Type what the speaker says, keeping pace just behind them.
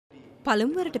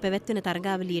පළමුවරට පැවැත්වෙන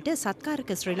තරගාවලියට සත්කාරක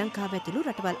ශ්‍රී ලංකාව ඇතුළු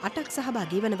රටවල් 8ක්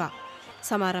සහභාගී වනවා.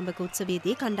 සමාරම්භක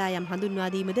උත්සවයේදී කණ්ඩායම් හඳුන්වා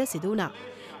දීමද සිදු වුණා.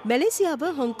 මැලේසියාව,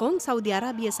 හොංකොං, සෞදි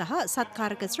අරාබිය සහ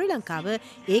සත්කාරක ශ්‍රී ලංකාව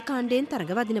ඒ කාණ්ඩයෙන්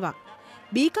තරග වදිනවා.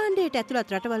 බී කාණ්ඩයට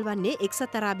ඇතුළත් රටවල් වන්නේ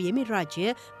එක්සත් අරාබි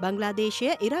එමිරාජ්‍ය, බංග්ලාදේශය,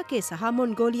 ඉරාකය සහ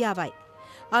මොන්ගෝලියාවයි.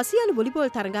 ආසියානු වොලිබෝල්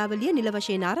තරගාවලිය නිල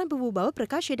වශයෙන් ආරම්භ වූ බව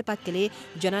ප්‍රකාශයට පත් කළේ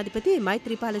ජනාධිපති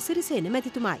මෛත්‍රීපාල සිරිසේන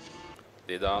මැතිතුමායි.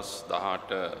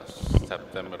 2018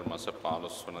 සැප්තැම්බර් මාස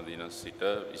 15 වන දින සිට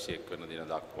 21 වන දින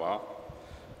දක්වා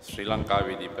ශ්‍රී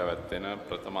ලංකාවේදී පැවැත්වෙන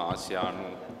ප්‍රථම ආසියානු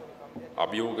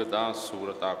අභියෝගතා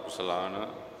සූරතා කුසලාන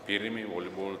පිරිමි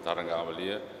වොලිබෝල්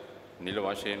තරගාවලිය නිල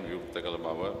වශයෙන් විවෘත කළ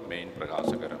බව මෙයින්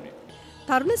ප්‍රකාශ කරමි.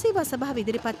 තරුණ සේවා සභාව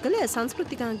ඉදිරිපත් කළ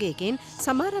සංස්කෘතිකාංගයකින්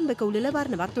සමාරම්භක උළෙල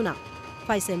වර්ණවත් වුණා.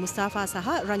 ෆයිසල් මුස්තාෆා සහ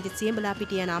රංජිත් සියඹලා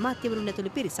පිටිය යන අමාත්‍යවරුන්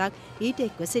ඇතුළු පිරිසක් ඊට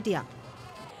එක්ව සිටියා.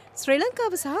 ශ්‍රී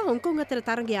ලංකාව සහ හොංකොං අතර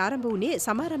තරගය ආරම්භ වුණේ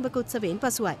සමාරම්භක උත්සවයෙන්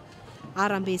පසුවයි.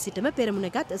 ආරම්භයේ සිටම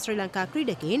පෙරමුණගත් ශ්‍රී ලංකා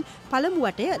ක්‍රීඩකයින් පළමු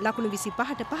වටය ලකුණු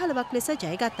 25ට 15ක් ලෙස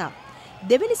ජයගත්තා.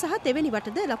 දෙවැනි සහ තෙවැනි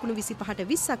වටද ලකුණු 25ට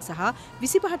 20ක් සහ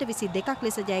 25ට 22ක්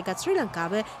ලෙස ජයගත් ශ්‍රී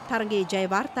ලංකාව තරගයේ ජය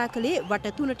වාර්තා කළේ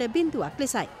වට 3ට 0ක්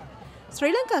ලෙසයි.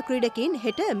 ශ්‍රී ලංකා ක්‍රීඩකයින්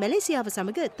හෙට මැලේසියාව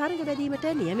සමග තරග වැදීමට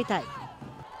නියමිතයි.